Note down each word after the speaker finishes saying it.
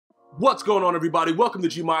What's going on, everybody? Welcome to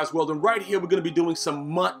GmiasWorld, and right here we're going to be doing some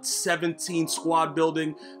MUT 17 squad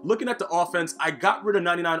building. Looking at the offense, I got rid of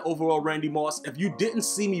 99 overall Randy Moss. If you didn't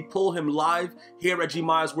see me pull him live here at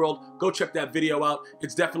GmiasWorld, go check that video out.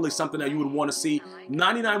 It's definitely something that you would want to see.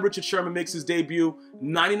 99 Richard Sherman makes his debut.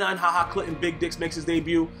 99 HaHa Clinton Big Dicks makes his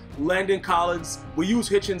debut. Landon Collins. We use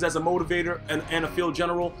Hitchens as a motivator and a field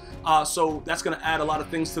general, so that's going to add a lot of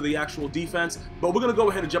things to the actual defense. But we're going to go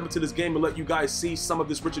ahead and jump into this game and let you guys see some of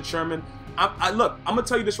this Richard Sherman. Look, I'm gonna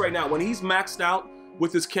tell you this right now. When he's maxed out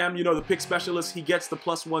with his cam, you know, the pick specialist, he gets the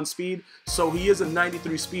 +1 speed. So he is a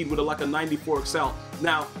 93 speed with a 94 excel.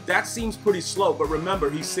 Now that seems pretty slow, but remember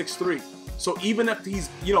he's 6'3". So even if he's,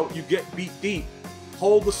 you know, you get beat deep,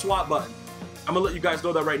 hold the SWAT button. I'm gonna let you guys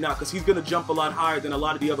know that right now because he's gonna jump a lot higher than a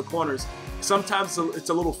lot of the other corners. Sometimes it's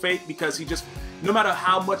a little fake because he just, no matter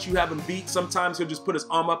how much you have him beat, sometimes he'll just put his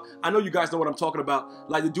arm up. I know you guys know what I'm talking about.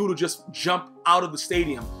 Like the dude will just jump out of the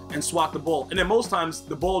stadium and swat the ball. And then most times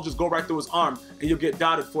the ball just go right through his arm and you'll get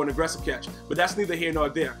dotted for an aggressive catch. But that's neither here nor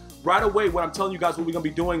there. Right away, what I'm telling you guys what we're going to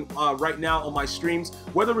be doing right now on my streams,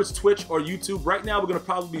 whether it's Twitch or YouTube, right now we're going to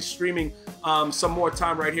probably be streaming some more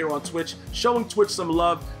time right here on Twitch, showing Twitch some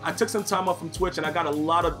love. I took some time off from Twitch and I got a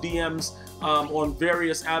lot of DMs on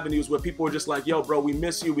various avenues where people were just like, yo, bro, we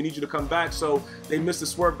miss you. We need you to come back. So they missed the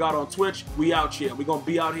Swerve God on Twitch. We out here. We're going to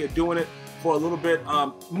be out here doing it for a little bit.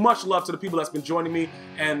 Much love to the people that's been joining me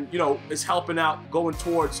and, you know, it's helping out going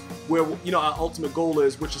towards where, you know, our ultimate goal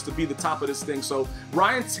is, which is to be the top of this thing. So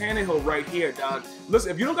Ryan Tannehill right here, dog. Listen,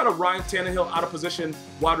 if you don't got a Ryan Tannehill out of position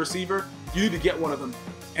wide receiver, you need to get one of them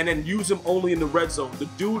and then use him only in the red zone. The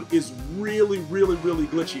dude is really, really, really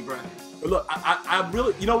glitchy, bro. Look, I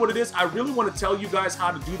really, you know what it is? I really want to tell you guys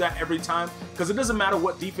how to do that every time because it doesn't matter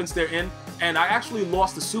what defense they're in. And I actually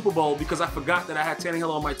lost the Super Bowl because I forgot that I had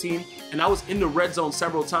Tannehill on my team and I was in the red zone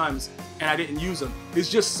several times and I didn't use him.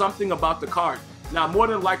 It's just something about the card. Now, more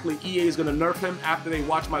than likely, EA is going to nerf him after they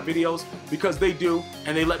watch my videos because they do,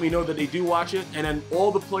 and they let me know that they do watch it. And then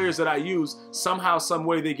all the players that I use, somehow, some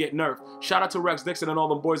way, they get nerfed. Shout out to Rex Dixon and all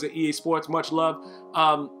them boys at EA Sports. Much love.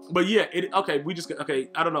 But yeah, I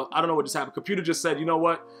don't know what just happened. Computer just said, you know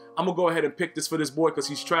what? I'm going to go ahead and pick this for this boy because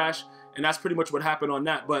he's trash. And that's pretty much what happened on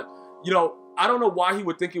that. But, you know, I don't know why he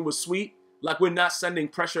would think it was sweet. Like we're not sending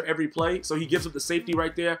pressure every play. So he gives up the safety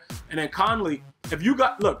right there. And then Conley, if you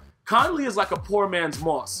got, look, Conley is like a poor man's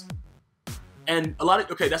Moss. And a lot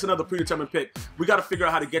of, okay, that's another predetermined pick. We got to figure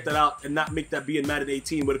out how to get that out and not make that be in Madden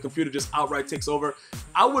 18 where the computer just outright takes over.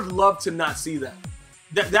 I would love to not see that.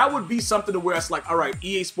 That would be something to where it's like, all right,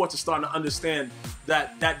 EA Sports is starting to understand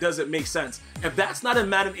that that doesn't make sense. If that's not in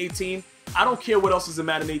Madden 18, I don't care what else is in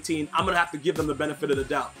Madden 18. I'm going to have to give them the benefit of the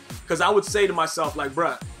doubt. Because I would say to myself, like,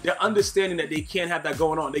 bruh, they're understanding that they can't have that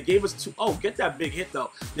going on. They gave us get that big hit,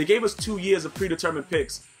 though. They gave us 2 years of predetermined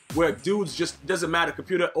picks where dudes just, doesn't matter.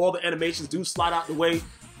 Computer, all the animations do slide out the way,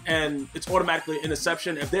 and it's automatically an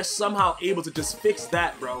interception. If they're somehow able to just fix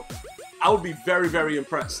that, bro, I would be very, very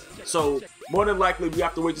impressed. So more than likely, we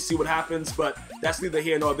have to wait to see what happens, but that's neither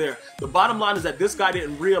here nor there. The bottom line is that this guy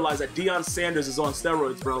didn't realize that Deion Sanders is on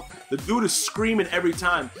steroids, bro. The dude is screaming every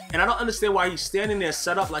time, and I don't understand why he's standing there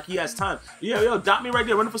set up like he has time. Yo, dot me right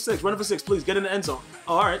there, running for 6, please, get in the end zone.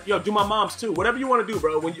 Oh, all right, yo, do my mom's too. Whatever you want to do,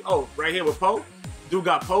 bro. When you, oh, right here with Poe. Dude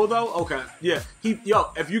got Poe though? Okay. Yeah.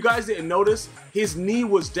 Yo, if you guys didn't notice, his knee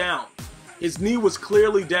was down. His knee was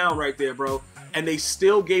clearly down right there, bro. And they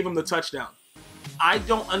still gave him the touchdown. I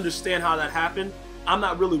don't understand how that happened. I'm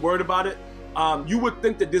not really worried about it. You would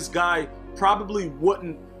think that this guy probably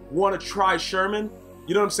wouldn't want to try Sherman.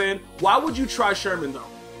 You know what I'm saying? Why would you try Sherman though?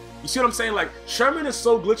 You see what I'm saying? Like, Sherman is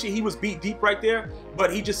so glitchy. He was beat deep right there,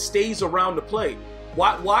 but he just stays around the play.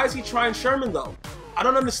 Why is he trying Sherman though? I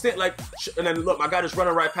don't understand, like, and then look, my guy just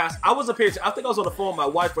running right past. I wasn't paying attention. I think I was on the phone with my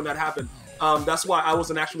wife when that happened. That's why I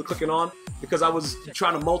wasn't actually clicking on, because I was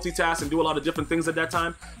trying to multitask and do a lot of different things at that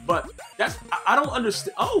time. But that's, I don't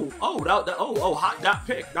understand. Hot dot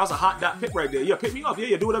pick. That was a hot dot pick right there. Yeah, pick me up.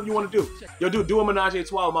 Yeah, do whatever you want to do. Yo, do a menage a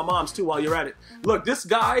trois with my mom's too while you're at it. Look, this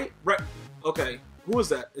guy, right? Okay. Who is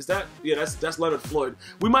that? Is that, yeah, that's Leonard Floyd.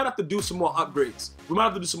 We might have to do some more upgrades.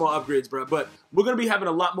 Bro. But we're going to be having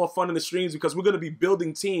a lot more fun in the streams because we're going to be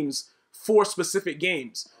building teams for specific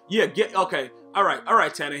games. Yeah, okay. All right,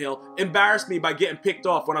 Tannehill. Embarrass me by getting picked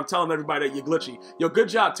off when I'm telling everybody that you're glitchy. Yo, good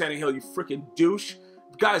job, Tannehill, you freaking douche.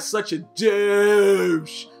 The guy's such a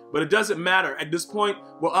douche. But it doesn't matter. At this point,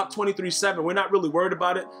 we're up 23-7. We're not really worried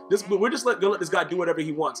about it. We're just gonna let this guy do whatever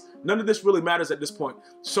he wants. None of this really matters at this point.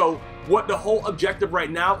 So what the whole objective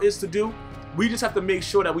right now is to do, we just have to make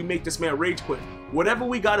sure that we make this man rage quit. Whatever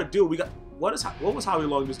we gotta do, what was Howie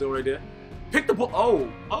Long just doing right there? Pick the ball.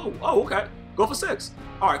 Oh, okay. Go for 6.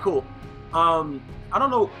 All right, cool. I don't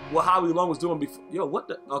know what Howie Long was doing before. Yo, what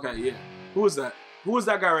the? Okay, yeah. Who is that? Who is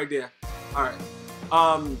that guy right there? All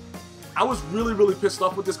right. I was really pissed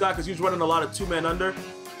off with this guy because he was running a lot of 2-man under.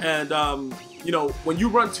 And, you know, when you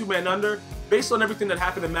run 2-man under, based on everything that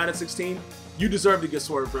happened in Madden 16, you deserve to get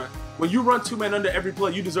swerved, bro. When you run 2-man under every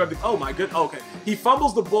play, you deserve to. Oh, my goodness. Okay. He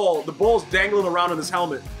fumbles the ball. The ball's dangling around on his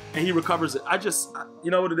helmet, and he recovers it.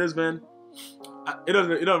 You know what it is, man? It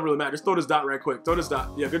doesn't really matter. Just throw this dot right quick. Throw this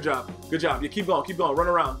dot. Yeah, good job. Good job. Yeah, keep going. Run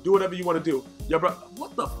around. Do whatever you want to do. Yeah, bro.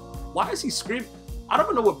 What the? Why is he screaming? I don't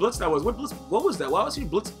even know what blitz that was. What was that? Why was he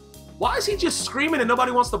blitz? Why is he just screaming and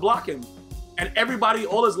nobody wants to block him? And everybody,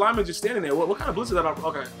 all his linemen just standing there. What kind of blitz is that? Okay.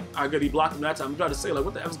 All right, good. He blocked him that time. I'm trying to say, like,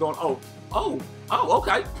 what the hell's going on? Oh,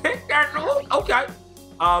 okay. Pick that. Okay.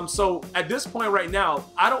 So at this point right now,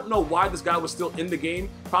 I don't know why this guy was still in the game.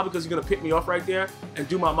 Probably because he's going to pick me off right there and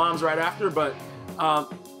do my mom's right after. But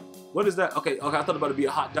what is that? Okay, I thought about it to be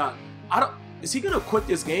a hot dot. Is he going to quit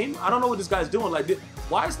this game? I don't know what this guy's doing. Like,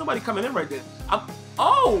 why is nobody coming in right there?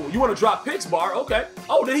 Oh, you want to drop picks, Bar? Okay.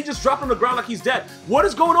 Oh, then he just dropped on the ground like he's dead. What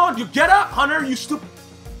is going on? You get up, Hunter, you stupid.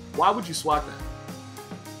 Why would you swat that?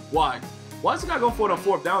 Why? Why is the guy going for it on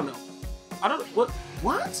 4th down, though? I don't, what?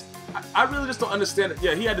 I really just don't understand it.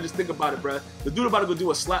 Yeah, he had to just think about it, bro. The dude about to go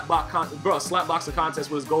do a slapboxing contest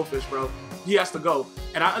with his goldfish, bro. He has to go.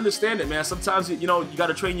 And I understand it, man. Sometimes, you know, you got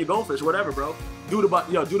to train your goldfish, whatever, bro. Dude about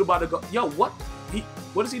to go. Yo, what?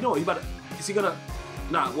 What is he doing? Is he gonna,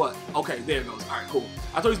 nah, what? Okay, there it goes. All right, cool.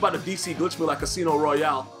 I thought he was about to DC glitch me like Casino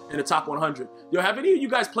Royale in the top 100. Yo, have any of you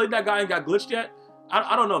guys played that guy and got glitched yet?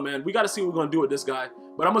 I don't know, man. We got to see what we're going to do with this guy.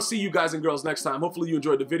 But I'm going to see you guys and girls next time. Hopefully you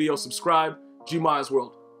enjoyed the video. Subscribe.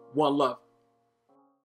 GmiasWorld. One love.